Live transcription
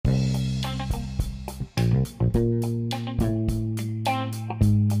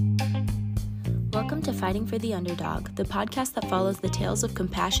Welcome to Fighting for the Underdog, the podcast that follows the tales of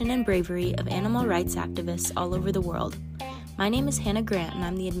compassion and bravery of animal rights activists all over the world. My name is Hannah Grant, and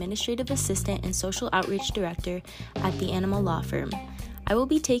I'm the Administrative Assistant and Social Outreach Director at the Animal Law Firm. I will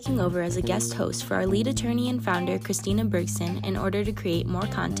be taking over as a guest host for our lead attorney and founder, Christina Bergson, in order to create more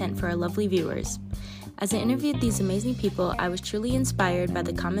content for our lovely viewers. As I interviewed these amazing people, I was truly inspired by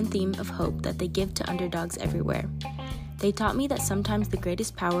the common theme of hope that they give to underdogs everywhere. They taught me that sometimes the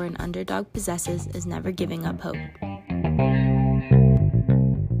greatest power an underdog possesses is never giving up hope.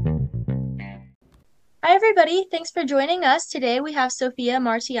 Hi, everybody. Thanks for joining us. Today we have Sophia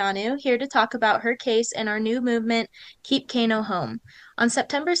Martianou here to talk about her case and our new movement, Keep Kano Home. On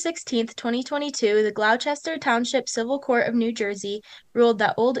September 16th, 2022, the Gloucester Township Civil Court of New Jersey ruled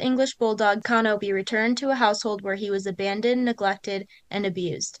that Olde English Bulldogge Kano be returned to a household where he was abandoned, neglected, and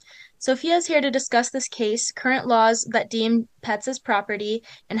abused. Sophia is here to discuss this case, current laws that deem pets as property,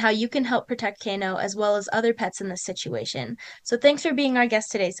 and how you can help protect Kano as well as other pets in this situation. So thanks for being our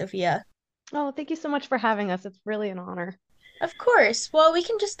guest today, Sophia. Oh, thank you so much for having us. It's really an honor. Of course. Well, we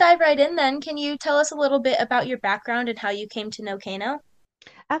can just dive right in then. Can you tell us a little bit about your background and how you came to know Kano?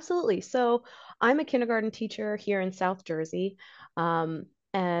 Absolutely. So I'm a kindergarten teacher here in South Jersey, um,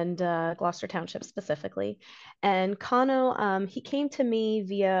 and Gloucester Township specifically. And Kano, he came to me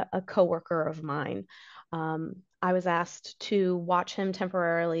via a coworker of mine. I was asked to watch him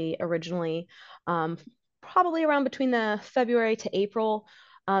temporarily originally, um, probably around between the February to April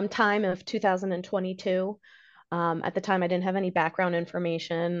time of 2022. At the time, I didn't have any background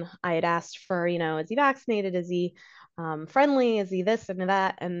information. I had asked for, is he vaccinated? Is he friendly? Is he this and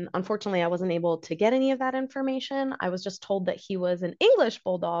that? And unfortunately, I wasn't able to get any of that information. I was just told that he was an English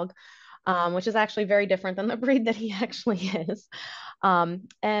bulldog, which is actually very different than the breed that he actually is,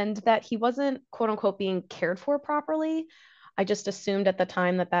 and that he wasn't, quote unquote, being cared for properly. I just assumed at the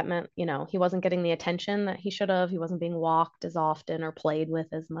time that that meant, he wasn't getting the attention that he should have. He wasn't being walked as often or played with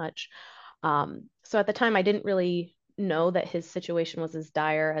as much. So at the time, I didn't really know that his situation was as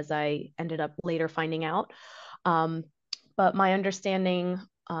dire as I ended up later finding out. Um, but my understanding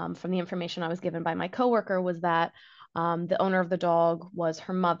from the information I was given by my coworker was that the owner of the dog was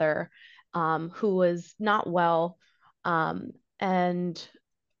her mother, who was not well, and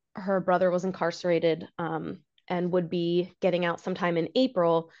her brother was incarcerated and would be getting out sometime in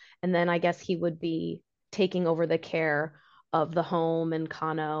April. And then I guess he would be taking over the care of the home and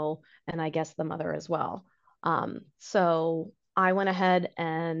Kano, and I guess the mother as well. So I went ahead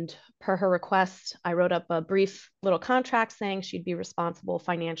and, per her request, I wrote up a brief little contract saying she'd be responsible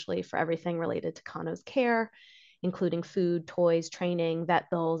financially for everything related to Kano's care, including food, toys, training, vet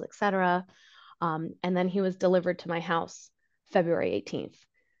bills, etc. And then he was delivered to my house February 18th.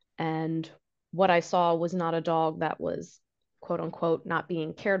 And what I saw was not a dog that was, quote unquote, not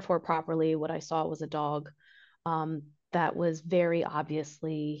being cared for properly. What I saw was a dog that was very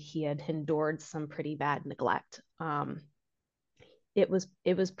obviously, he had endured some pretty bad neglect. It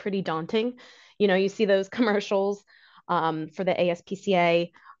was pretty daunting. You see those commercials for the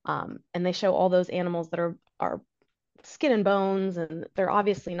ASPCA, and they show all those animals that are skin and bones, and they're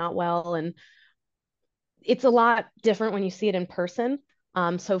obviously not well. And it's a lot different when you see it in person.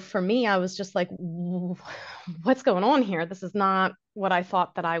 So for me, I was just like, what's going on here? This is not what I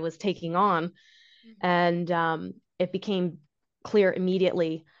thought that I was taking on. And it became clear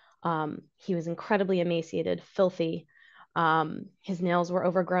immediately. He was incredibly emaciated, filthy. His nails were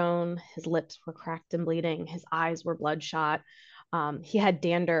overgrown, his lips were cracked and bleeding, his eyes were bloodshot. He had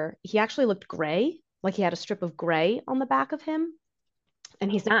dander. He actually looked gray, like he had a strip of gray on the back of him.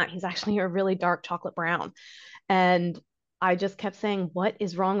 And he's not. He's actually a really dark chocolate brown. And I just kept saying, what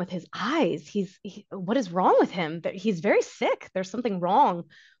is wrong with his eyes? What is wrong with him? He's very sick. There's something wrong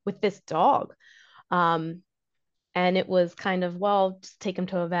with this dog. Um, and it was kind of, well, just take him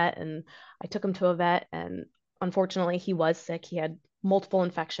to a vet. And I took him to a vet, and unfortunately, he was sick. He had multiple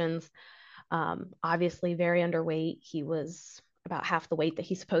infections, obviously very underweight. He was about half the weight that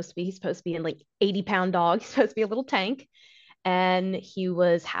he's supposed to be. He's supposed to be in like 80-pound dog. He's supposed to be a little tank, and he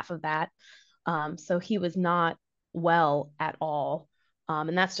was half of that. So he was not well at all.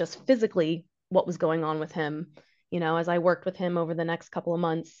 And that's just physically what was going on with him. As I worked with him over the next couple of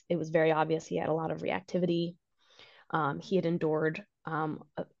months, it was very obvious he had a lot of reactivity. He had endured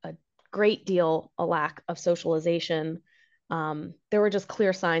a great deal, a lack of socialization. There were just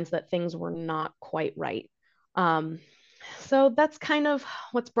clear signs that things were not quite right. Um, so that's kind of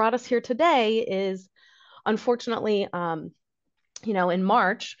what's brought us here today is, unfortunately, in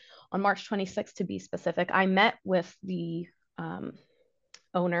March, on March 26th to be specific, I met with the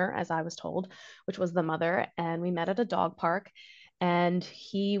owner, as I was told, which was the mother. And we met at a dog park. And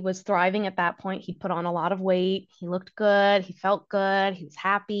he was thriving at that point. He put on a lot of weight. He looked good. He felt good. He was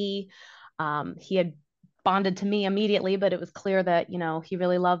happy. He had bonded to me immediately, but it was clear that, he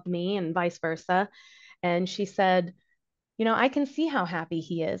really loved me and vice versa. And she said, I can see how happy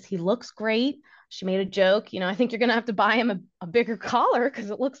he is. He looks great. She made a joke, I think you're going to have to buy him a bigger collar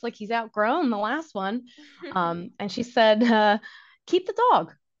because it looks like he's outgrown the last one. And she said, keep the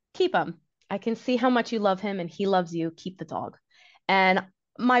dog, keep him. I can see how much you love him and he loves you. Keep the dog. And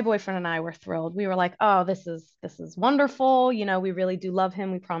my boyfriend and I were thrilled. We were like, oh, this is wonderful. We really do love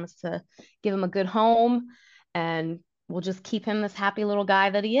him. We promised to give him a good home and we'll just keep him this happy little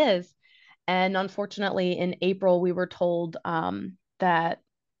guy that he is. And unfortunately, in April, we were told that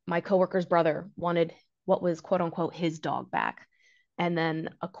my coworker's brother wanted what was quote unquote his dog back. And then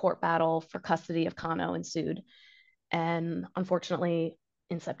a court battle for custody of Kano ensued. And unfortunately,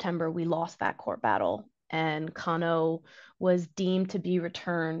 in September, we lost that court battle. And Kano was deemed to be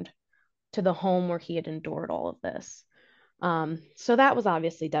returned to the home where he had endured all of this. So that was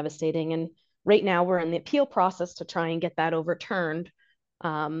obviously devastating. And right now, we're in the appeal process to try and get that overturned.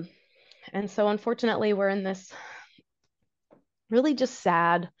 And so unfortunately, we're in this really just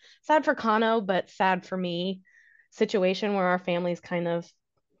sad for Kano, but sad for me situation where our family's kind of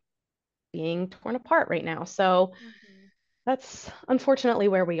being torn apart right now. So that's unfortunately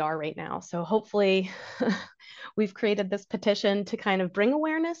where we are right now. So hopefully we've created this petition to kind of bring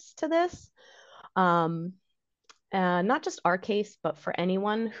awareness to this. Not just our case, but for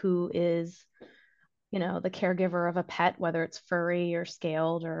anyone who is the caregiver of a pet, whether it's furry or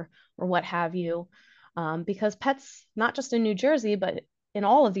scaled or what have you, because pets, not just in New Jersey, but in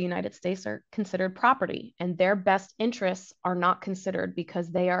all of the United States, are considered property, and their best interests are not considered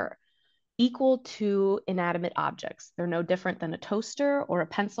because they are equal to inanimate objects. They're no different than a toaster or a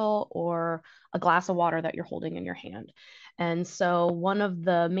pencil or a glass of water that you're holding in your hand. And so one of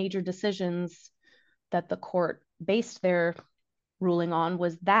the major decisions that the court based their ruling on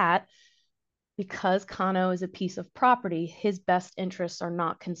was that because Kano is a piece of property, his best interests are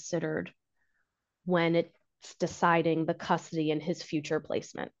not considered when it's deciding the custody and his future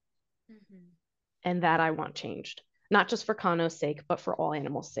placement. And that I want changed, not just for Kano's sake, but for all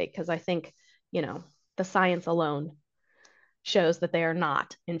animals' sake, because I think, the science alone shows that they are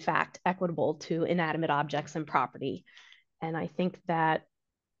not, in fact, equitable to inanimate objects and property. And I think that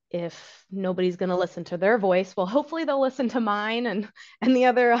if nobody's going to listen to their voice, well, hopefully they'll listen to mine and the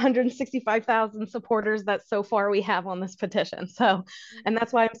other 165,000 supporters that so far we have on this petition. So, and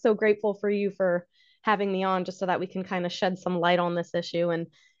that's why I'm so grateful for you for having me on, just so that we can kind of shed some light on this issue and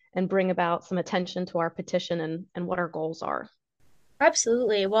bring about some attention to our petition and what our goals are.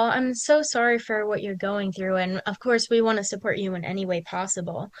 Absolutely. Well, I'm so sorry for what you're going through, and of course, we want to support you in any way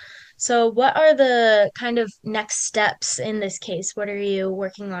possible. So, what are the kind of next steps in this case? What are you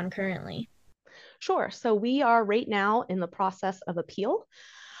working on currently? Sure. So we are right now in the process of appeal,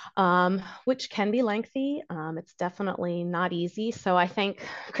 which can be lengthy. It's definitely not easy. So I thank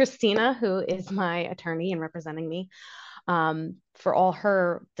Christina, who is my attorney and representing me, for all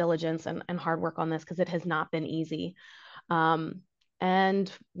her diligence and hard work on this, because it has not been easy. Um,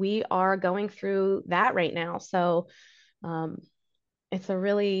 and we are going through that right now. So it's a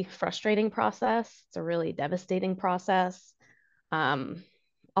really frustrating process. It's a really devastating process. Um,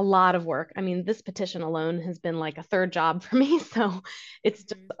 a lot of work. I mean, this petition alone has been like a third job for me. So it's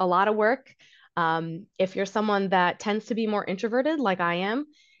just a lot of work. If you're someone that tends to be more introverted, like I am,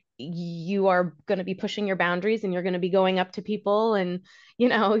 you are going to be pushing your boundaries and you're going to be going up to people and, you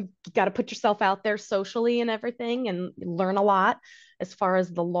got to put yourself out there socially and everything and learn a lot as far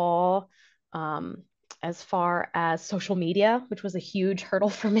as the law, as far as social media, which was a huge hurdle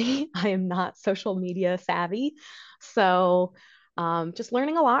for me. I am not social media savvy. So, just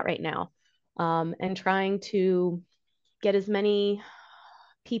learning a lot right now, and trying to get as many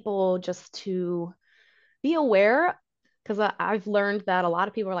people just to be aware, because I've learned that a lot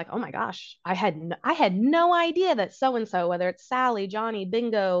of people are like, oh my gosh, I had no idea that so and so, whether it's Sally, Johnny,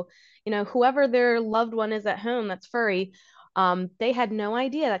 Bingo, whoever their loved one is at home that's furry, they had no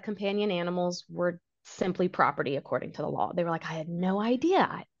idea that companion animals were simply property according to the law. They were like, I had no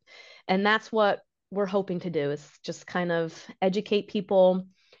idea. And that's what we're hoping to do, is just kind of educate people,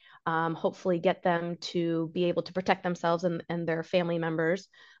 hopefully get them to be able to protect themselves and their family members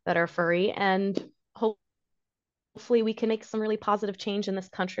that are furry, and hopefully we can make some really positive change in this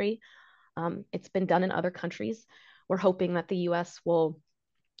country. It's been done in other countries. We're hoping that the US will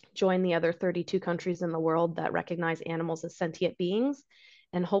join the other 32 countries in the world that recognize animals as sentient beings,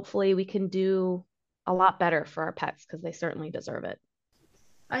 and hopefully we can do a lot better for our pets, because they certainly deserve it.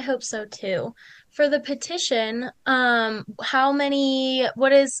 I hope so too. For the petition,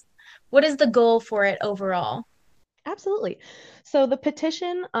 what is the goal for it overall? Absolutely. So the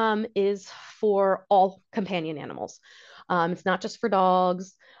petition is for all companion animals. It's not just for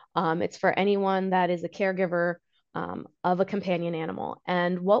dogs. It's for anyone that is a caregiver of a companion animal.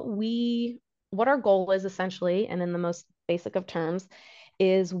 And what our goal is essentially, and in the most basic of terms,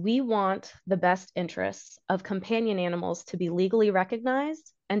 is we want the best interests of companion animals to be legally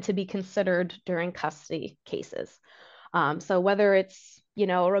recognized and to be considered during custody cases. So whether it's,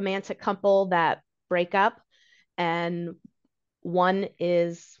 a romantic couple that break up and one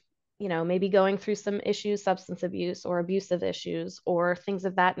is, maybe going through some issues, substance abuse or abusive issues or things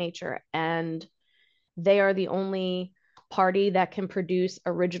of that nature, and they are the only party that can produce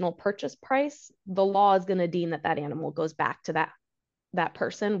original purchase price, the law is going to deem that that animal goes back to that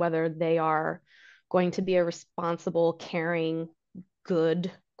person, whether they are going to be a responsible, caring, good,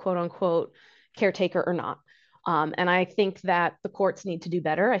 quote unquote, caretaker or not. And I think that the courts need to do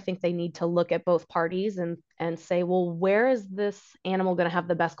better. I think they need to look at both parties and say, well, where is this animal going to have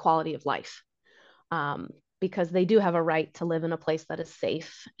the best quality of life? Because they do have a right to live in a place that is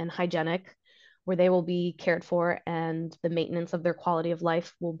safe and hygienic, where they will be cared for and the maintenance of their quality of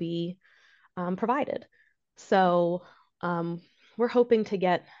life will be provided. So we're hoping to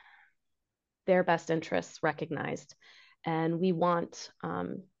get their best interests recognized. And we want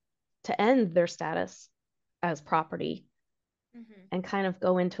to end their status as property Mm-hmm. and kind of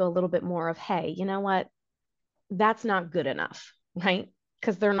go into a little bit more of, hey, you know what? That's not good enough, right?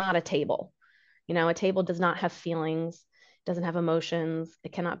 Because they're not a table. A table does not have feelings, doesn't have emotions,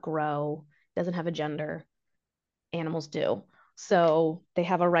 it cannot grow, doesn't have a gender. Animals do. So they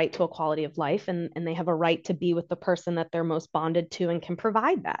have a right to a quality of life and they have a right to be with the person that they're most bonded to and can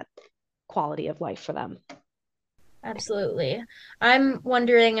provide that quality of life for them. Absolutely. I'm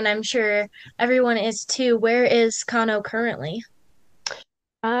wondering, and I'm sure everyone is too, where is Kano currently?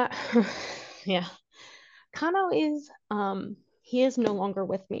 Uh, yeah. Kano he is no longer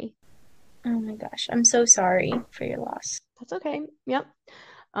with me. Oh my gosh, I'm so sorry for your loss. That's okay. Yep.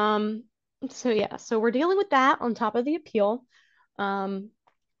 Um, so yeah, so we're dealing with that on top of the appeal. Um,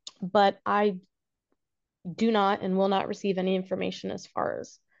 but I do not and will not receive any information as far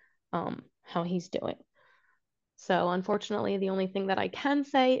as how he's doing. So unfortunately, the only thing that I can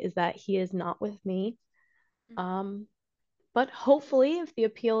say is that he is not with me. Um, but hopefully, if the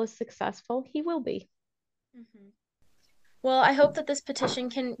appeal is successful, he will be. Mm-hmm. Well, I hope that this petition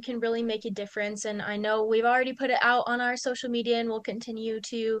can really make a difference, and I know we've already put it out on our social media, and we'll continue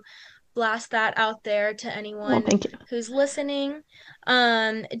to blast that out there to Well, anyone thank you. who's listening.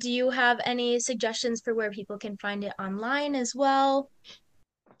 Do you have any suggestions for where people can find it online as well?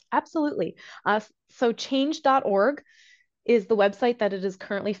 Absolutely. So change.org is the website that it is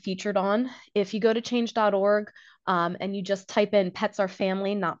currently featured on. If you go to change.org and you just type in pets are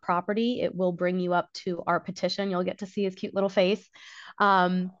family, not property, it will bring you up to our petition. You'll get to see his cute little face.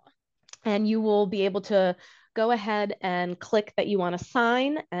 Um, and you will be able to go ahead and click that you want to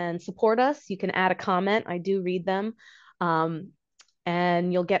sign and support us. You can add a comment. I do read them. Um,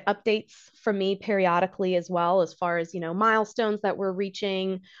 and you'll get updates from me periodically as well as far as milestones that we're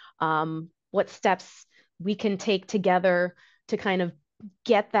reaching, what steps we can take together to kind of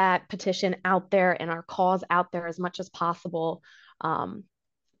get that petition out there and our cause out there as much as possible.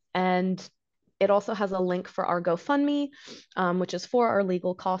 And it also has a link for our GoFundMe, which is for our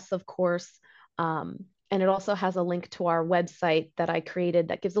legal costs, of course. And it also has a link to our website that I created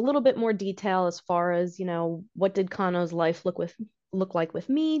that gives a little bit more detail as far as, what did Kano's life look like with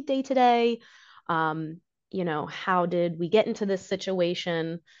me day to day? How did we get into this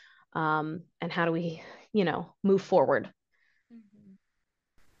situation? And how do we, move forward? Mhm.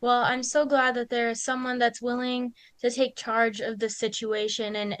 Well, I'm so glad that there is someone that's willing to take charge of the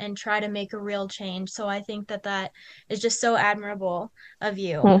situation and try to make a real change. So I think that that is just so admirable of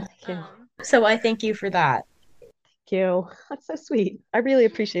you. Oh, thank you. So I thank you for that. Thank you. That's so sweet. I really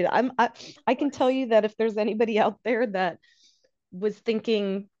appreciate it. I Of can tell course. you that if there's anybody out there that was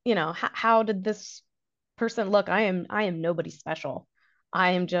thinking, how did this person look? I am nobody special.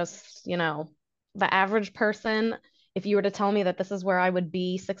 I am just, the average person. If you were to tell me that this is where I would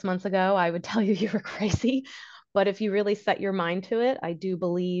be 6 months ago, I would tell you you were crazy. But if you really set your mind to it, I do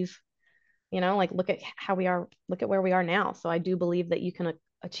believe, like look at how we are, look at where we are now. So I do believe that you can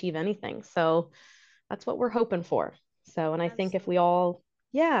achieve anything. So that's what we're hoping for. So, and I think if we Absolutely. all,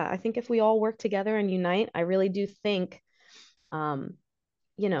 yeah, I think if we all work together and unite, I really do think, um,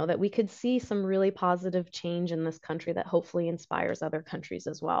 that we could see some really positive change in this country that hopefully inspires other countries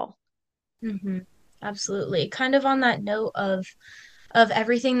as well. Hmm. Absolutely. Kind of on that note of of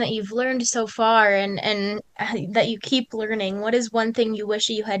everything that you've learned so far and that you keep learning, what is one thing you wish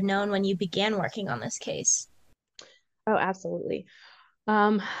you had known when you began working on this case? Oh, absolutely.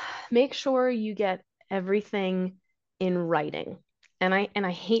 Um, Make sure you get everything in writing. And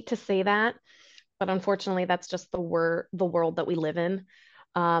I hate to say that, but unfortunately that's just the world that we live in.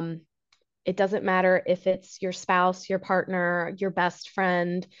 Um, it doesn't matter if it's your spouse, your partner, your best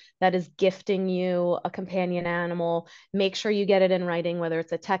friend that is gifting you a companion animal. Make sure you get it in writing, whether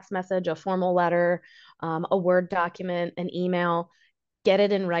it's a text message, a formal letter, a Word document, an email. Get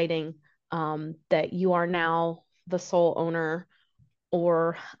it in writing that you are now the sole owner,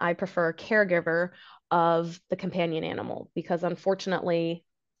 or I prefer caregiver of the companion animal, because unfortunately,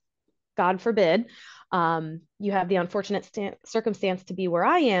 God forbid, you have the unfortunate circumstance to be where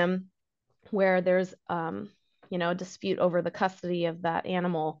I am, where there's a dispute over the custody of that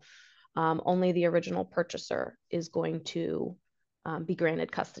animal. Only the original purchaser is going to be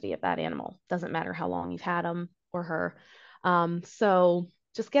granted custody of that animal. Doesn't matter how long you've had him or her. So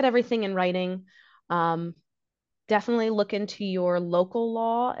just get everything in writing. Um, Definitely look into your local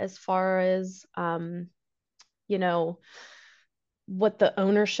law as far as you know what the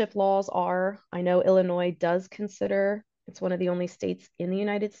ownership laws are. I know Illinois does consider, it's one of the only states in the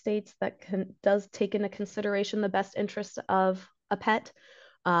United States that does take into consideration the best interest of a pet.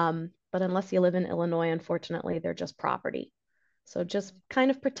 But unless you live in Illinois, unfortunately, they're just property. So just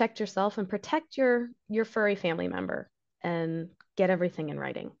kind of protect yourself and protect your furry family member and get everything in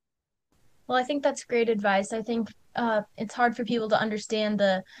writing. Well, I think that's great advice. I think it's hard for people to understand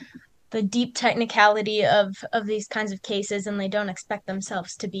the deep technicality of these kinds of cases, and they don't expect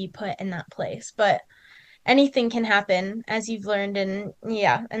themselves to be put in that place. But anything can happen, as you've learned, and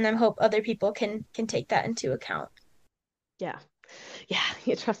yeah, and I hope other people can take that into account. Yeah. Yeah,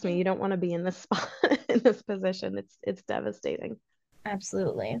 you trust me, you don't want to be in this spot in this position. It's devastating.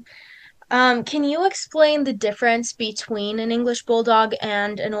 Absolutely. Can you explain the difference between an English Bulldog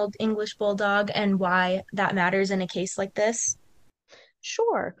and an Old English Bulldog and why that matters in a case like this?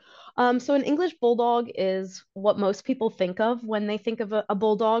 Sure. So an English bulldog is what most people think of when they think of a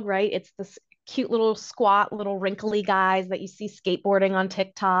bulldog, right? It's this cute little squat, little wrinkly guys that you see skateboarding on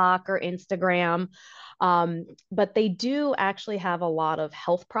TikTok or Instagram. But they do actually have a lot of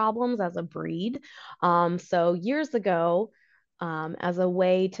health problems as a breed. So years ago, as a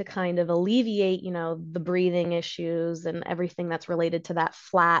way to kind of alleviate, the breathing issues and everything that's related to that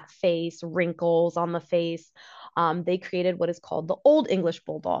flat face, wrinkles on the face, they created what is called the Old English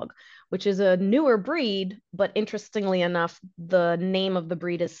Bulldog, which is a newer breed. But interestingly enough, the name of the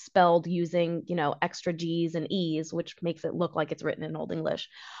breed is spelled using, extra G's and E's, which makes it look like it's written in Old English.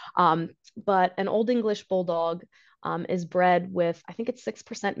 But an Old English Bulldog is bred with, I think it's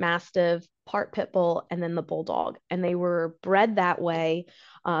 6% Mastiff, part Pit Bull, and then the Bulldog. And they were bred that way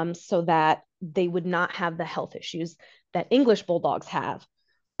so that they would not have the health issues that English Bulldogs have.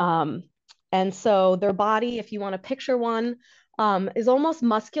 Um, and so their body, if you want to picture one, is almost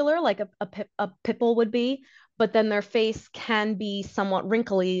muscular, like a pit bull would be, but then their face can be somewhat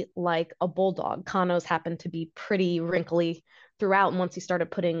wrinkly, like a bulldog. Kano's happened to be pretty wrinkly throughout. And once he started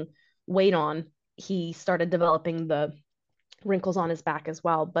putting weight on, he started developing the wrinkles on his back as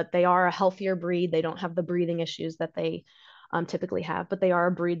well. But they are a healthier breed. They don't have the breathing issues that they typically have, but they are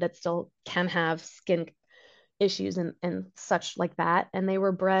a breed that still can have skin issues and such like that. And they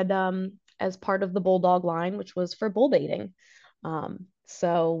were bred as part of the bulldog line, which was for bull baiting.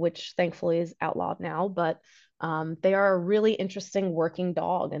 So, which thankfully is outlawed now, but they are a really interesting working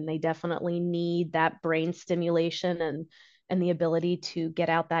dog, and they definitely need that brain stimulation and the ability to get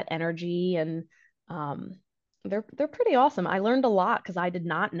out that energy. And um, they're pretty awesome. I learned a lot because I did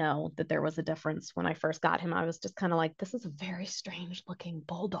not know that there was a difference when I first got him. I was just kind of like, this is a very strange looking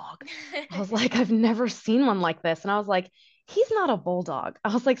bulldog. I was like, I've never seen one like this. And I was like, he's not a bulldog.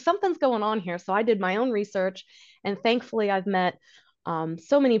 I was like, something's going on here. So I did my own research. And thankfully, I've met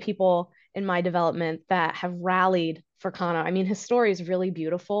so many people in my development that have rallied for Kano. I mean, his story is really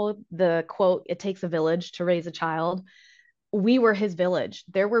beautiful. The quote, it takes a village to raise a child. We were his village.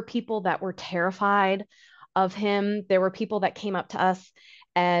 There were people that were terrified of him. There were people that came up to us,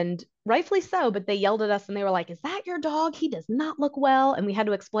 and rightfully so, but they yelled at us and they were like, "Is that your dog? He does not look well." And we had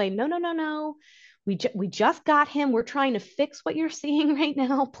to explain, "No, no, no, no. We just got him. We're trying to fix what you're seeing right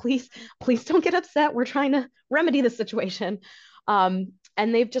now. Please don't get upset. We're trying to remedy the situation."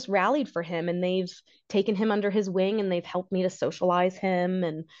 And they've just rallied for him, and they've taken him under his wing, and they've helped me to socialize him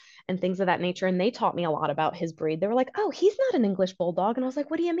and things of that nature. And they taught me a lot about his breed. They were like, "Oh, he's not an English bulldog." And I was like,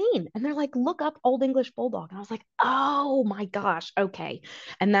 "What do you mean?" And they're like, "Look up Old English Bulldog." And I was like, "Oh my gosh, okay."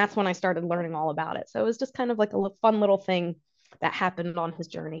 And that's when I started learning all about it. So it was just kind of like a fun little thing that happened on his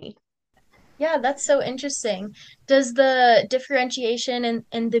journey. Yeah, that's so interesting. Does the differentiation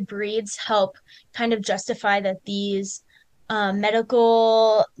in the breeds help kind of justify that these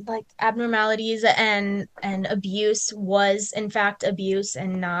medical like abnormalities and abuse was in fact abuse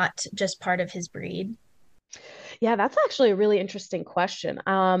and not just part of his breed? Yeah, that's actually a really interesting question.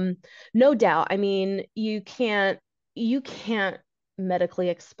 No doubt. I mean, you can't medically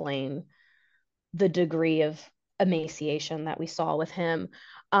explain the degree of emaciation that we saw with him.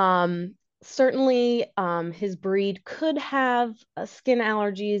 Certainly, his breed could have skin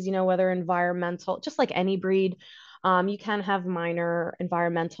allergies, whether environmental, just like any breed. You can have minor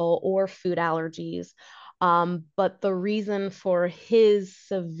environmental or food allergies. But the reason for his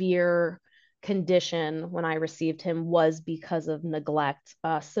severe condition when I received him was because of neglect,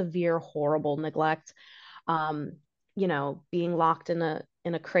 severe, horrible neglect. Um, being locked in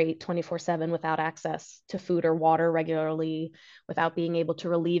a crate 24/7 without access to food or water regularly, without being able to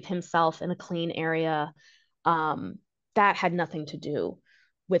relieve himself in a clean area. Um, that had nothing to do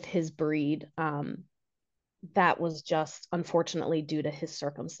with his breed. That was just unfortunately due to his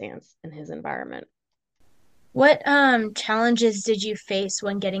circumstance and his environment. What challenges did you face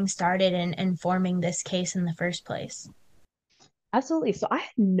when getting started and forming this case in the first place? Absolutely. So I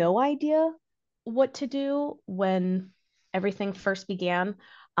had no idea what to do when everything first began.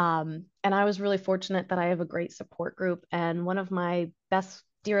 And I was really fortunate that I have a great support group. And one of my best,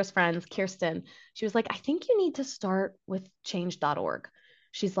 dearest friends, Kirsten, she was like, I think you need to start with change.org.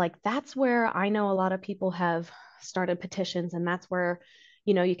 She's like, that's where I know a lot of people have started petitions, and that's where,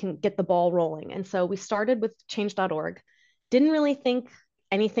 you can get the ball rolling. And so we started with change.org. Didn't really think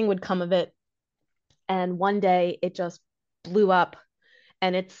anything would come of it. And one day it just blew up,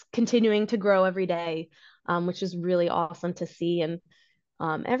 and it's continuing to grow every day, which is really awesome to see. And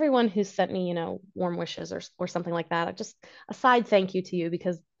everyone who's sent me, warm wishes or something like that, just a side thank you to you,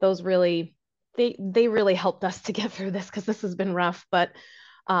 because those really they really helped us to get through this, because this has been rough. But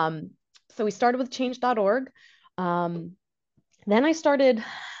so we started with change.org. Um, then I started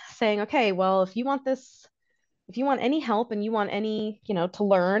saying, okay, well, if you want any help and you want any, to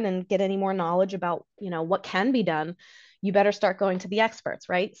learn and get any more knowledge about, what can be done, you better start going to the experts,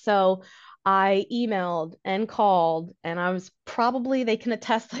 right? So I emailed and called, and I was probably, they can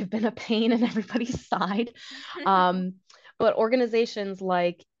attest, I've been a pain in everybody's side. Um, but organizations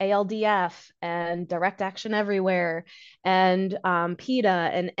like ALDF and Direct Action Everywhere and PETA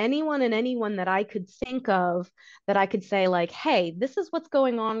and anyone that I could think of, that I could say, like, hey, this is what's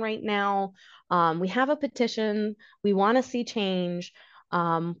going on right now. We have a petition. We want to see change.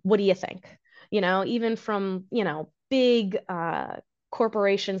 What do you think? Even from, big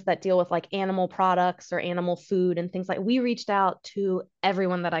corporations that deal with like animal products or animal food and things like, we reached out to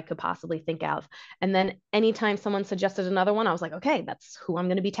everyone that I could possibly think of. And then anytime someone suggested another one, I was like, okay, that's who I'm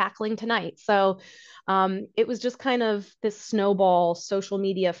going to be tackling tonight. So it was just kind of this snowball social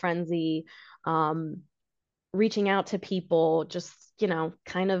media frenzy, um, reaching out to people, just,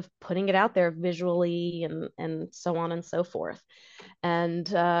 kind of putting it out there visually and so on and so forth. And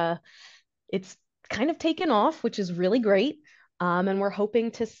it's kind of taken off, which is really great. And we're hoping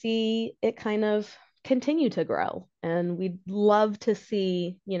to see it kind of continue to grow. And we'd love to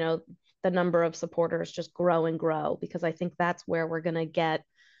see, the number of supporters just grow and grow, because I think that's where we're going to get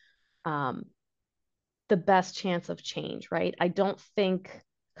um, the best chance of change, right? I don't think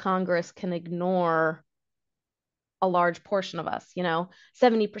Congress can ignore a large portion of us.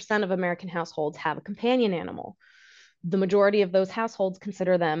 70% of American households have a companion animal. The majority of those households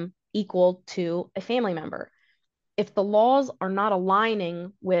consider them equal to a family member. If the laws are not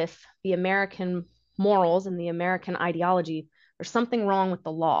aligning with the American morals and the American ideology, there's something wrong with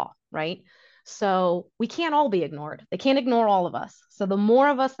the law, right? So we can't all be ignored. They can't ignore all of us. So the more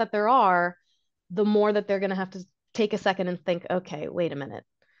of us that there are, the more that they're going to have to take a second and think, okay, wait a minute,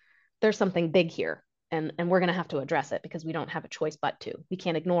 there's something big here, and we're going to have to address it, because we don't have a choice but to. We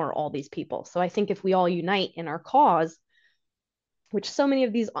can't ignore all these people. So I think if we all unite in our cause, which so many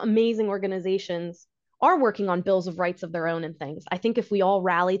of these amazing organizations are working on bills of rights of their own and things, I think if we all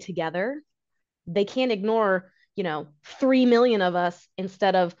rally together, they can't ignore, 3 million of us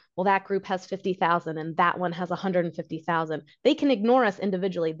instead of, well, that group has 50,000 and that one has 150,000. They can ignore us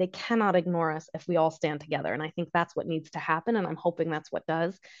individually. They cannot ignore us if we all stand together. And I think that's what needs to happen. And I'm hoping that's what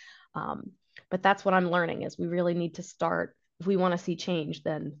does. Um, but that's what I'm learning, is we really need to start. If we want to see change,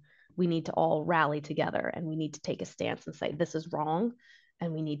 then we need to all rally together, and we need to take a stance and say, this is wrong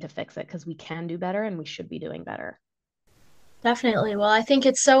and we need to fix it, because we can do better and we should be doing better. Definitely. Well, I think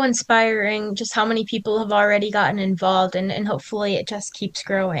it's so inspiring just how many people have already gotten involved and hopefully it just keeps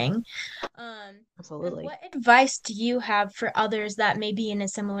growing. And Absolutely. what advice do you have for others that may be in a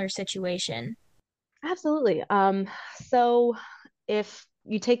similar situation? Absolutely. So if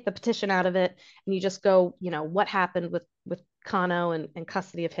you take the petition out of it and you just go, what happened with Kano and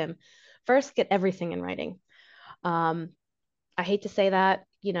custody of him, first get everything in writing. Um, I hate to say that,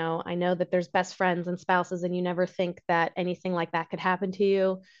 I know that there's best friends and spouses, and you never think that anything like that could happen to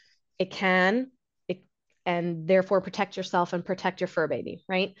you. It can, it, and therefore protect yourself and protect your fur baby,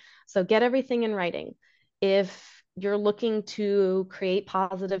 right? So get everything in writing. If you're looking to create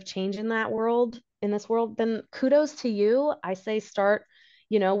positive change in this world, then kudos to you. I say start,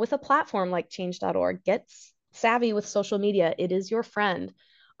 with a platform like change.org. Get savvy with social media. It is your friend.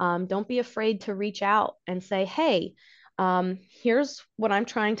 Don't be afraid to reach out and say, hey, here's what I'm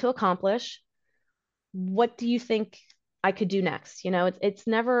trying to accomplish. What do you think I could do next? It's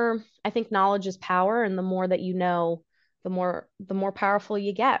never, I think knowledge is power, and the more that you know, the more powerful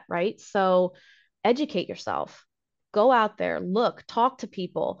you get, right? So educate yourself. Go out there, look, talk to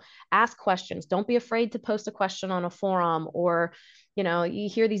people, ask questions. Don't be afraid to post a question on a forum, or, you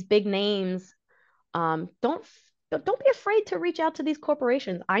hear these big names. Don't be afraid to reach out to these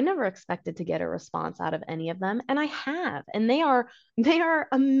corporations. I never expected to get a response out of any of them, and I have. And they are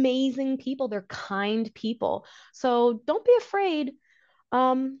amazing people. They're kind people. So don't be afraid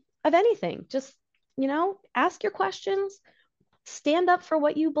of anything. Just, ask your questions, stand up for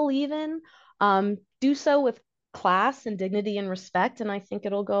what you believe in, do so with class and dignity and respect, and I think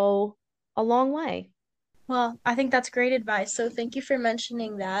it'll go a long way. Well, I think that's great advice. So thank you for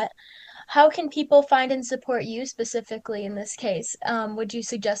mentioning that. How can people find and support you specifically in this case? Would you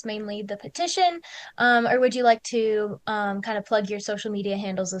suggest mainly the petition, or would you like to kind of plug your social media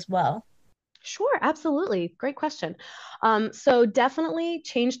handles as well? Sure, absolutely. Great question. So definitely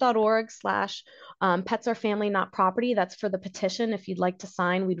change.org/, pets are family, not property. That's for the petition. If you'd like to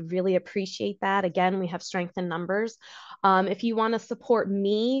sign, we'd really appreciate that. Again, we have strength in numbers. If you want to support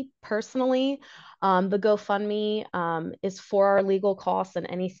me personally, the GoFundMe is for our legal costs, and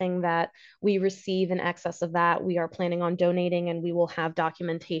anything that we receive in excess of that, we are planning on donating, and we will have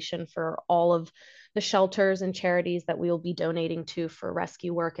documentation for all of the shelters and charities that we will be donating to for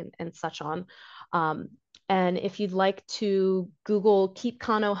rescue work and such on. Um, and if you'd like to Google Keep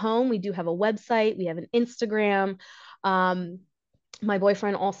Kano Home, we do have a website, we have an Instagram. Um, my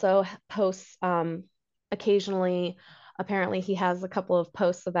boyfriend also posts occasionally. Apparently, he has a couple of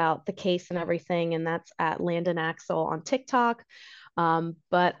posts about the case and everything, and that's at Landon Axel on TikTok.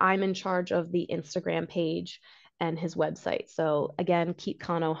 But I'm in charge of the Instagram page and his website. So again, Keep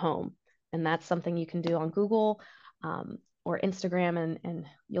Kano Home, and that's something you can do on Google or Instagram, and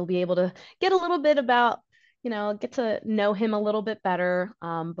you'll be able to get a little bit about, get to know him a little bit better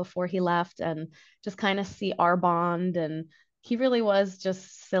before he left, and just kind of see our bond. And he really was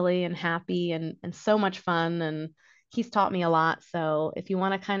just silly and happy and so much fun. And he's taught me a lot. So if you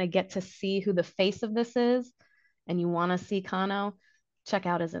want to kind of get to see who the face of this is and you want to see Kano, check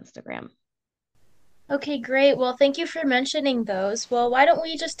out his Instagram. Okay, great. Well, thank you for mentioning those. Well, why don't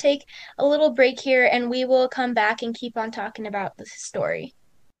we just take a little break here and we will come back and keep on talking about this story.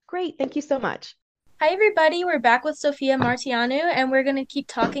 Great. Thank you so much. Hi, everybody. We're back with Sophia Martianou, and we're going to keep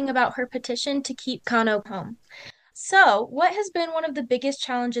talking about her petition to keep Kano home. So, what has been one of the biggest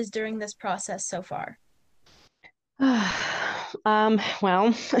challenges during this process so far?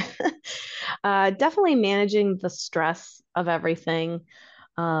 Well, definitely managing the stress of everything.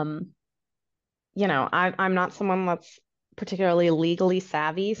 Um, I'm not someone that's particularly legally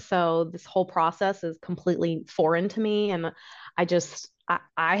savvy, so this whole process is completely foreign to me, and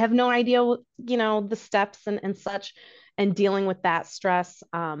I have no idea what, the steps and such, and dealing with that stress,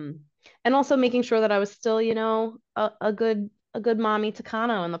 and also making sure that I was still, a good mommy to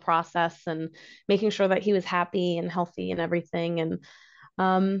Kano in the process, and making sure that he was happy and healthy and everything, and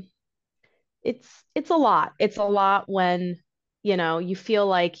um, it's a lot. It's a lot when, you feel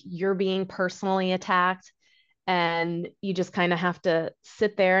like you're being personally attacked, and you just kind of have to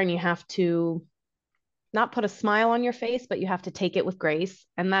sit there, and you have to not put a smile on your face, but you have to take it with grace.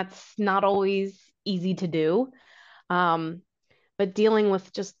 And that's not always easy to do. Um, but dealing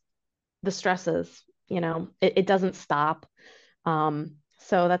with just the stresses, it doesn't stop.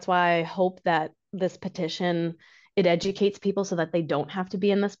 So that's why I hope that this petition, it educates people so that they don't have to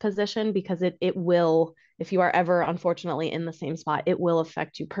be in this position, because it will, if you are ever unfortunately in the same spot, it will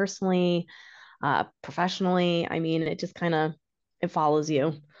affect you personally, professionally. I mean, it just kind of it follows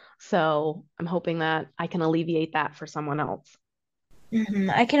you. So I'm hoping that I can alleviate that for someone else.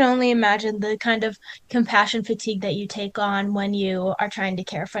 I can only imagine the kind of compassion fatigue that you take on when you are trying to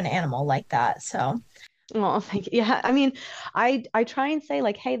care for an animal like that. So, Oh, thank you. Yeah, I mean, I try and say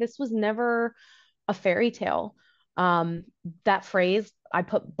like, hey, this was never a fairy tale. Um, that phrase, I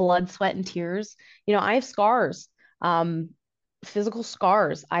put blood, sweat, and tears. I have scars, um, physical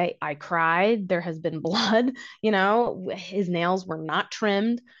scars. I cried. There has been blood. His nails were not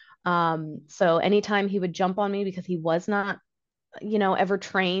trimmed. So anytime he would jump on me because he was not, ever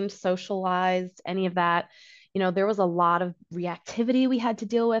trained, socialized, any of that, there was a lot of reactivity we had to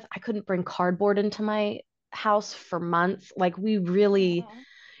deal with. I couldn't bring cardboard into my house for months. Like we really, aw.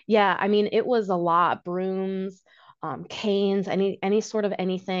 yeah, I mean, it was a lot. Brooms, canes, any sort of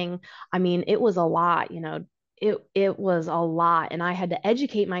anything. I mean, it was a lot, it was a lot. And I had to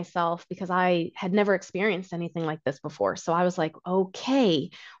educate myself because I had never experienced anything like this before. So I was like, okay,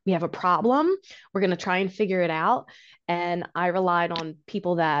 we have a problem. We're going to try and figure it out. And I relied on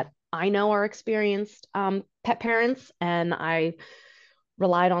people that I know are experienced pet parents, and I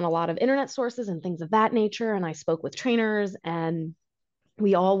relied on a lot of internet sources and things of that nature. And I spoke with trainers, and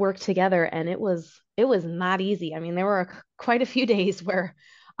we all worked together, and it was not easy. I mean, there were quite a few days where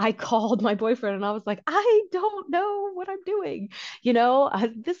I called my boyfriend and I was like, I don't know what I'm doing.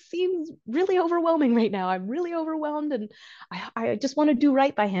 This seems really overwhelming right now. I'm really overwhelmed, and I just want to do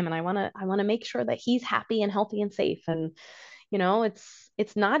right by him, and I want to make sure that he's happy and healthy and safe. And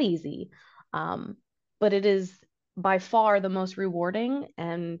it's not easy, um, but it is by far the most rewarding,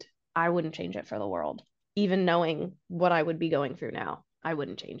 and I wouldn't change it for the world. Even knowing what I would be going through now, I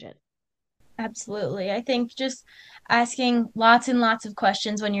wouldn't change it. Absolutely. I think just asking lots and lots of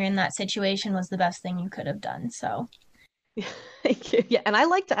questions when you're in that situation was the best thing you could have done. So, Thank you. Yeah, and I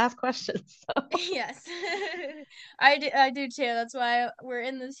like to ask questions. So. yes, I do too. That's why we're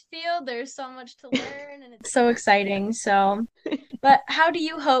in this field. There's so much to learn and it's so exciting. So, but how do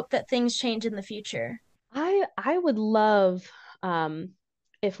you hope that things change in the future? I would love,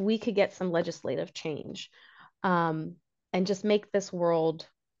 if we could get some legislative change, um, and just make this world,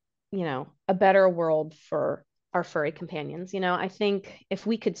 a better world for our furry companions. I think if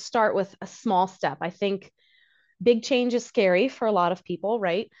we could start with a small step, I think big change is scary for a lot of people,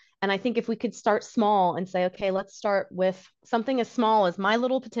 right? And I think if we could start small and say, okay, let's start with something as small as my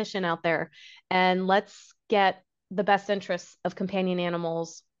little petition out there, and let's get the best interests of companion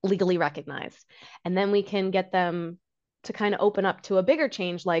animals legally recognized. And then we can get them to kind of open up to a bigger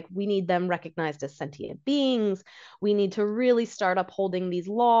change, like we need them recognized as sentient beings. We need to really start upholding these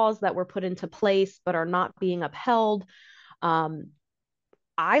laws that were put into place but are not being upheld. Um,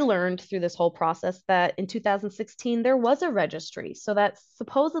 I learned through this whole process that in 2016 there was a registry. So that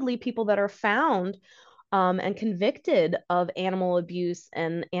supposedly people that are found, and convicted of animal abuse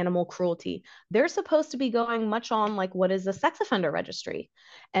and animal cruelty, they're supposed to be going much on like what is a sex offender registry.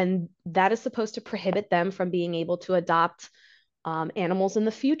 And that is supposed to prohibit them from being able to adopt animals in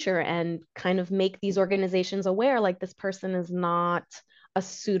the future, and kind of make these organizations aware like this person is not a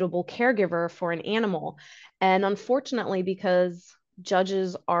suitable caregiver for an animal. And unfortunately, because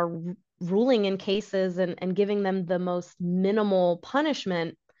judges are ruling in cases, and giving them the most minimal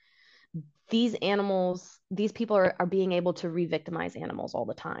punishment, these people are being able to re-victimize animals all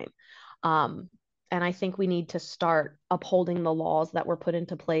the time. Um, and I think we need to start upholding the laws that were put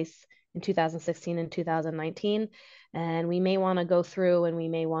into place in 2016 and 2019. And we may want to go through, and we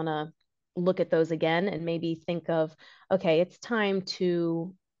may want to look at those again, and maybe think of, okay, it's time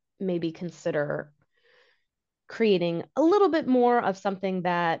to maybe consider creating a little bit more of something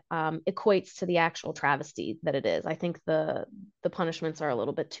that equates to the actual travesty that it is. I think the punishments are a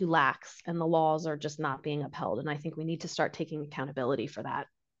little bit too lax, and the laws are just not being upheld. And I think we need to start taking accountability for that.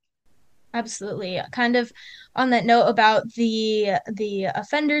 Absolutely. Kind of on that note about the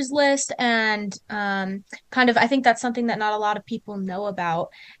offenders list and kind of I think that's something that not a lot of people know about.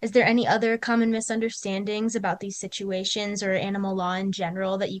 Is there any other common misunderstandings about these situations or animal law in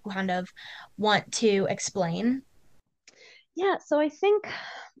general that you kind of want to explain? Yeah, so I think,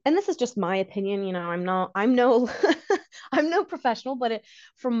 and this is just my opinion, I'm no I'm no professional, but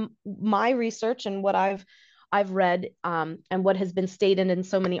from my research and what I've read, and what has been stated in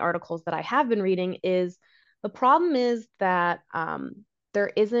so many articles that I have been reading, is the problem is that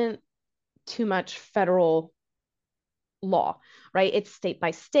there isn't too much federal law, right? It's state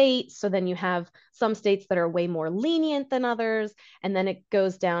by state. So then you have some states that are way more lenient than others. And then it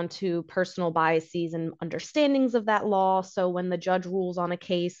goes down to personal biases and understandings of that law. So when the judge rules on a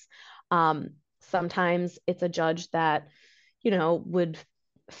case, sometimes it's a judge that, would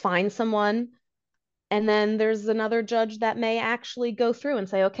find someone And then there's another judge that may actually go through and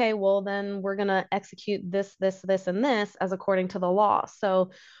say, okay, well, then we're going to execute this, and this as according to the law.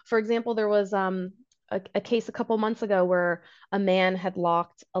 So, for example, there was a case a couple months ago where a man had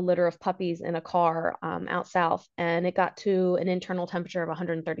locked a litter of puppies in a car out south, and it got to an internal temperature of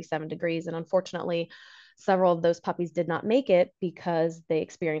 137 degrees. And unfortunately, several of those puppies did not make it because they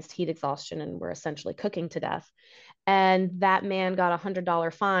experienced heat exhaustion and were essentially cooking to death. And that man got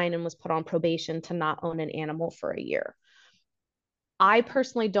 $100 fine and was put on probation to not own an animal for a year. I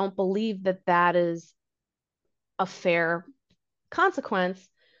personally don't believe that that is a fair consequence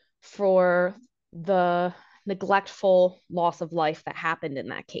for the neglectful loss of life that happened in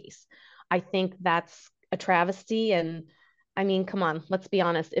that case. I think that's a travesty. And I mean, come on, let's be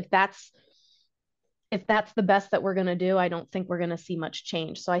honest. If that's the best that we're going to do, I don't think we're going to see much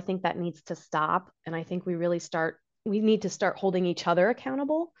change. So I think that needs to stop. And I think we need to start holding each other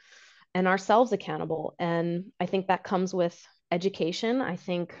accountable and ourselves accountable. And I think that comes with education. I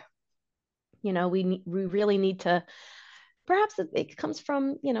think, we really need to, perhaps it comes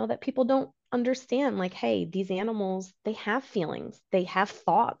from, that people don't understand, like, hey, these animals, they have feelings, they have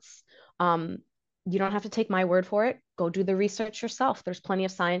thoughts. Um, you don't have to take my word for it. Go do the research yourself. There's plenty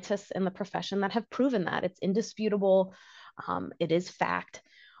of scientists in the profession that have proven that. It's indisputable. It is fact.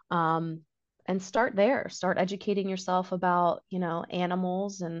 Um, and start there. Start educating yourself about,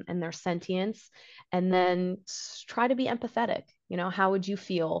 animals and their sentience, and then try to be empathetic. How would you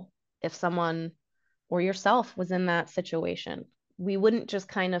feel if someone or yourself was in that situation? We wouldn't just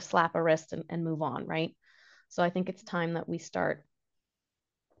kind of slap a wrist and move on, right? So I think it's time that we start,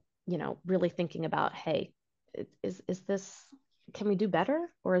 really thinking about, hey, is this, can we do better,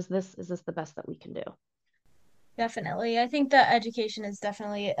 or is this the best that we can do? Definitely. I think that education is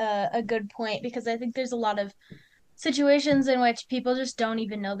definitely a good point because I think there's a lot of situations in which people just don't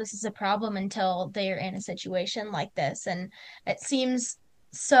even know this is a problem until they're in a situation like this. And it seems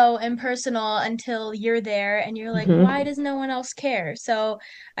so impersonal until you're there and you're like, why Mm-hmm. does no one else care? So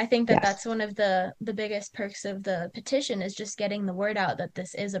I think that Yes. that's one of the biggest perks of the petition is just getting the word out that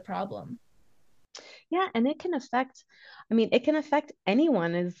this is a problem. Yeah, and it can affect, I mean, it can affect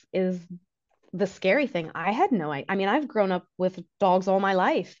anyone, is the scary thing. I had no idea. I mean, I've grown up with dogs all my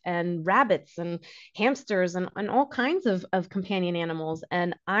life, and rabbits and hamsters and all kinds of companion animals.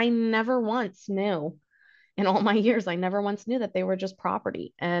 And I never once knew, in all my years, I never once knew that they were just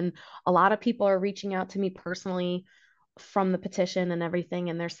property. And a lot of people are reaching out to me personally from the petition and everything.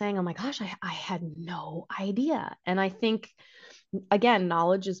 And they're saying, oh my gosh, I had no idea. And I think, again,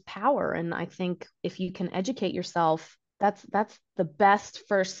 knowledge is power. And I think if you can educate yourself, that's the best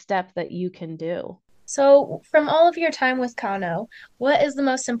first step that you can do. So, from all of your time with Kano, what is the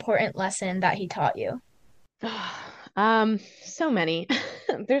most important lesson that he taught you? So many.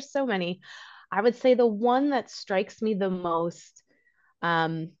 There's so many. I would say the one that strikes me the most,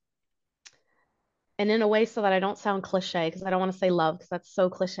 um, and in a way, so that I don't sound cliche, because I don't want to say love, because that's so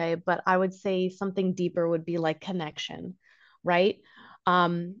cliche, but I would say something deeper would be like connection, right?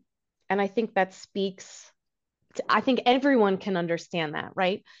 Um, and I think that speaks I think everyone can understand that,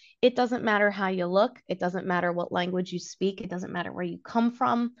 right? It doesn't matter how you look. It doesn't matter what language you speak. It doesn't matter where you come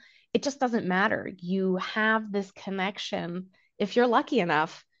from. It just doesn't matter. You have this connection, if you're lucky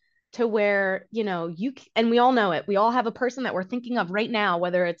enough, to where, and we all know it. We all have a person that we're thinking of right now,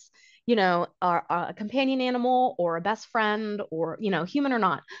 whether it's, a companion animal or a best friend or, human or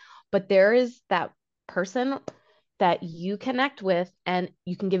not. But there is that person that you connect with, and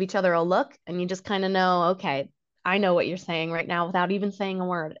you can give each other a look and you just kind of know, okay, I know what you're saying right now without even saying a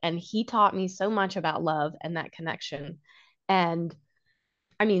word. And he taught me so much about love and that connection. And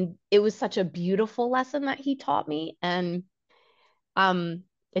I mean, it was such a beautiful lesson that he taught me. And um,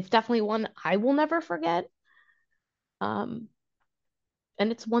 it's definitely one I will never forget. Um,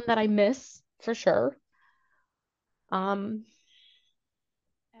 and it's one that I miss for sure. Um,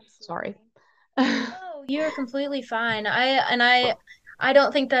 sorry. Absolutely. No, you're completely fine. I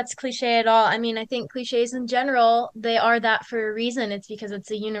don't think that's cliche at all. I mean, I think cliches in general, they are that for a reason. It's because it's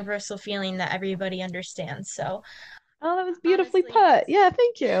a universal feeling that everybody understands. So, Oh, that was beautifully honestly, put. that's Yeah,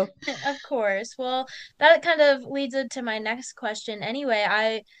 thank you. of course. Well, that kind of leads into my next question. Anyway,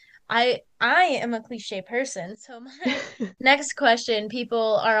 I am a cliche person, so my next question,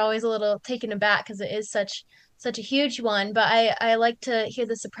 people are always a little taken aback because it is such a huge one, but I like to hear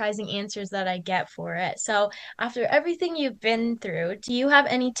the surprising answers that I get for it. So, after everything you've been through, do you have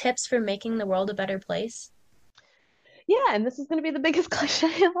any tips for making the world a better place? Yeah, and this is going to be the biggest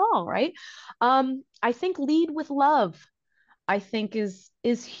cliche of all, right? I think lead with love. I think is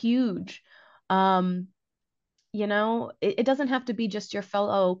huge. Um, it doesn't have to be just your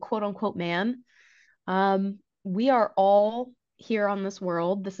fellow quote unquote man. We are all here on this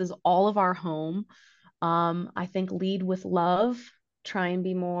world. This is all of our home. I think lead with love, try and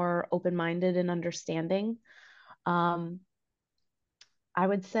be more open-minded and understanding. Um, I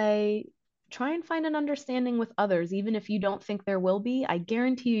would say try and find an understanding with others, even if you don't think there will be. I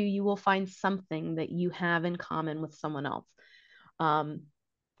guarantee you, you will find something that you have in common with someone else. Um,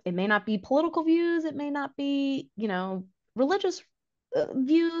 it may not be political views, it may not be, religious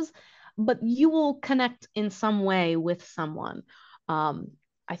views, but you will connect in some way with someone. Um,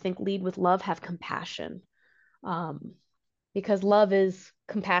 I think lead with love, have compassion, um, because love is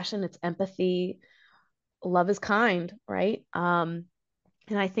compassion, it's empathy, love is kind, right?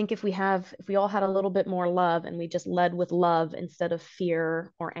 And I think if we all had a little bit more love and we just led with love instead of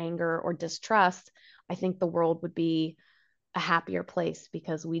fear or anger or distrust, I think the world would be a happier place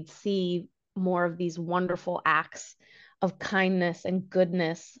because we'd see more of these wonderful acts of kindness and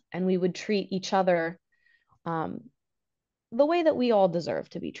goodness, and we would treat each other um, the way that we all deserve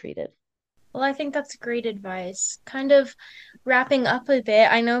to be treated. Well, I think that's great advice. Kind of wrapping up a bit,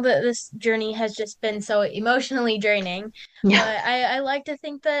 I know that this journey has just been so emotionally draining, but Yeah. I like to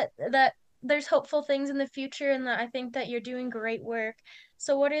think that there's hopeful things in the future and that I think that you're doing great work.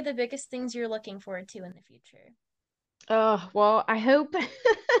 So what are the biggest things you're looking forward to in the future? Oh, well, I hope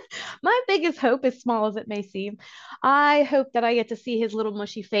my biggest hope, as small as it may seem, I hope that I get to see his little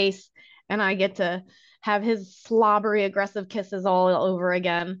mushy face and I get to have his slobbery, aggressive kisses all over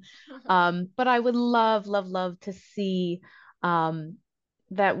again. But I would love, love, love to see um,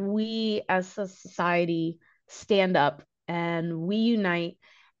 that we as a society stand up and we unite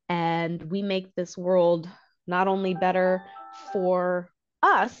and we make this world not only better for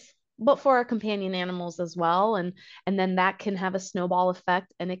us, but for our companion animals as well. And then that can have a snowball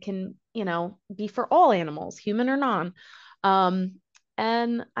effect and it can, be for all animals, human or non. Um,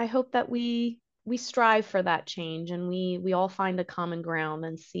 and I hope that we strive for that change and we all find a common ground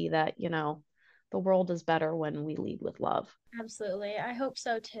and see that, the world is better when we lead with love. Absolutely. I hope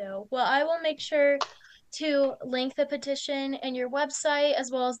so too. Well, I will make sure to link the petition and your website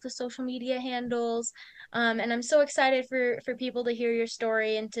as well as the social media handles. And I'm so excited for people to hear your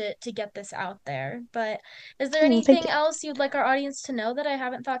story and to get this out there. But is there Thank anything you. else you'd like our audience to know that I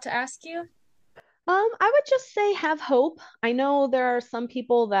haven't thought to ask you? I would just say have hope. I know there are some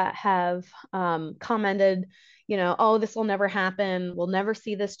people that have commented, oh, this will never happen. We'll never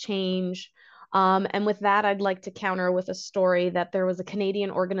see this change. And with that, I'd like to counter with a story that there was a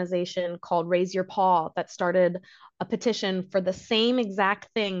Canadian organization called Raise Your Paw that started a petition for the same exact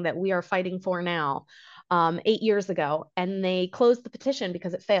thing that we are fighting for now. 8 years ago, and they closed the petition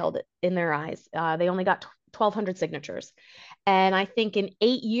because it failed in their eyes. They only got 1,200 signatures. And I think in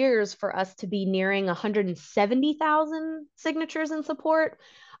 8 years, for us to be nearing 170,000 signatures in support,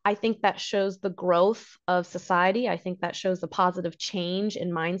 I think that shows the growth of society. I think that shows the positive change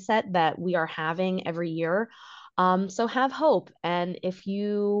in mindset that we are having every year. So have hope. And if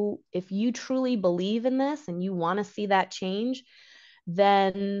you truly believe in this and you want to see that change,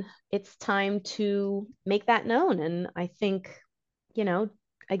 then it's time to make that known. And I think, you know,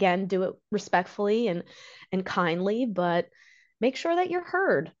 again, do it respectfully and kindly, but make sure that you're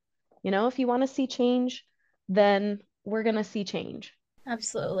heard. If you want to see change, then we're going to see change.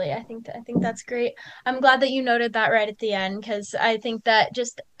 Absolutely. I think that's great. I'm glad that you noted that right at the end because I think that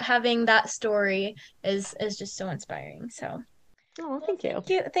just having that story is just so inspiring. So, Oh, well, thank you.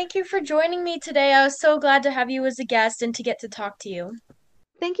 Thank you for joining me today. I was so glad to have you as a guest and to get to talk to you.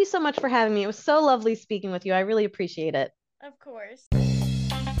 Thank you so much for having me. It was so lovely speaking with you. I really appreciate it. Of course.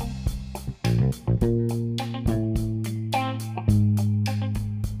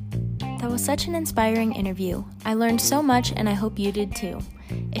 That was such an inspiring interview. I learned so much and I hope you did too.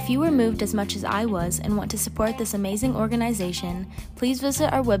 If you were moved as much as I was and want to support this amazing organization, please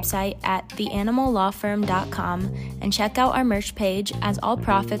visit our website at theanimallawfirm.com and check out our merch page as all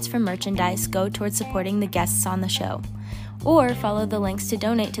profits from merchandise go towards supporting the guests on the show. Or follow the links to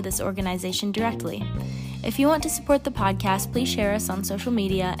donate to this organization directly. If you want to support the podcast, please share us on social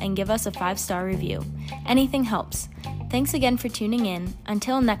media and give us a 5-star review. Anything helps. Thanks again for tuning in.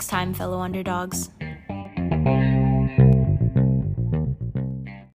 Until next time, fellow underdogs.